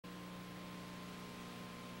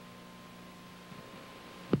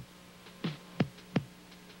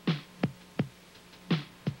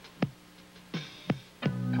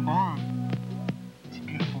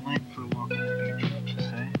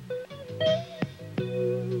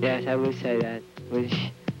Yes, I would say that.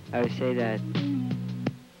 I would say that.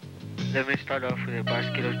 Let me start off with a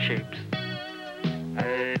basket of chips.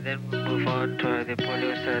 I then move on to the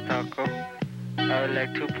Pollo Asado taco. I would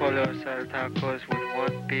like 2 Pollo Asado tacos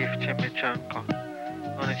with 1 beef chimichanga.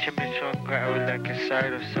 On a chimichanga, I would like a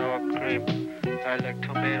side of sour cream. I like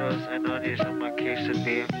tomatoes and onions on my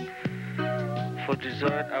quesadilla. For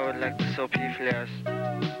dessert, I would like the sopiflas.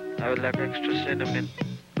 I would like extra cinnamon.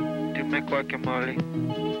 Do you make guacamole?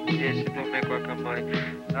 Yes, I do make guacamole.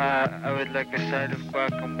 I would like a side of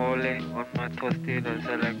guacamole on my tortillas.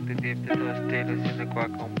 I like to dip the tortillas in the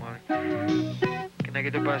guacamole. Can I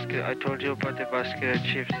get a basket? I told you about the basket of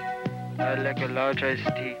chips. I would like a large iced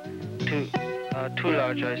tea. Two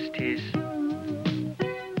large iced teas.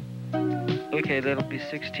 Okay, that'll be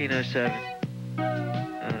 1607.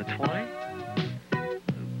 20?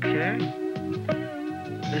 Okay.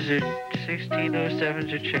 This is 1607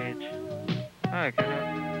 to change. Okay.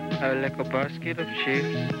 I would like a basket of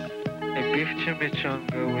chips, a beef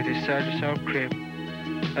chimichanga with a side of sour cream.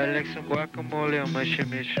 I would like some guacamole on my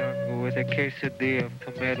chimichanga with a quesadilla of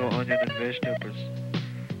tomato, onion, and vegetables.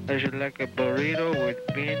 I should like a burrito with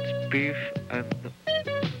beans, beef, and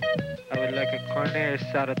I would like a carne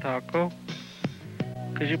asada taco.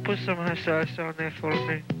 Could you put some hot sauce on there for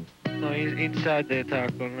me? No, inside the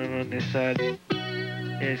taco, not on the side.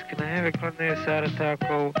 Yes, can I have a carne asada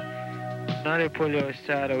taco? Not a pollo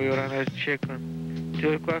asada, we don't have chicken. Do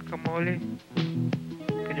you have guacamole?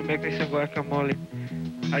 Can you make me some guacamole?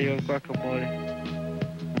 I have guacamole.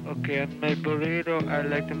 Okay, on my burrito, I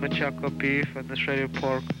like the machaca beef and the shredded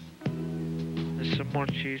pork. And some more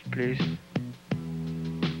cheese, please.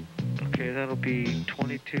 Okay, that'll be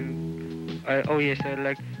 22. Oh yes, I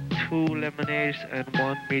like 2 lemonades and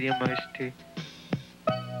 1 medium iced tea.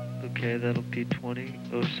 Okay, that'll be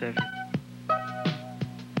 2007.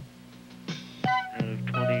 Out of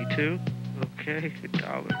 22. Okay,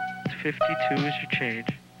 $1.52 is your change.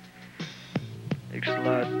 Thanks a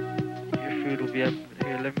lot. Your food will be up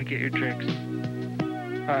here. Let me get your drinks.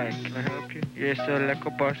 Hi, can I help you? Yes, I like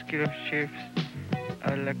a basket of chips.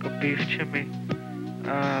 I like a beef chimney.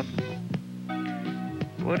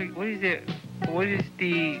 What is it? What is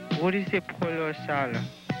the pollo asada?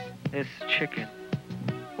 It's chicken.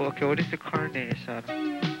 Okay, what is the carne asada?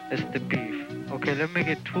 It's the beef. Okay, let me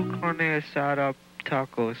get 2 carne asada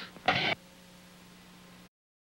tacos.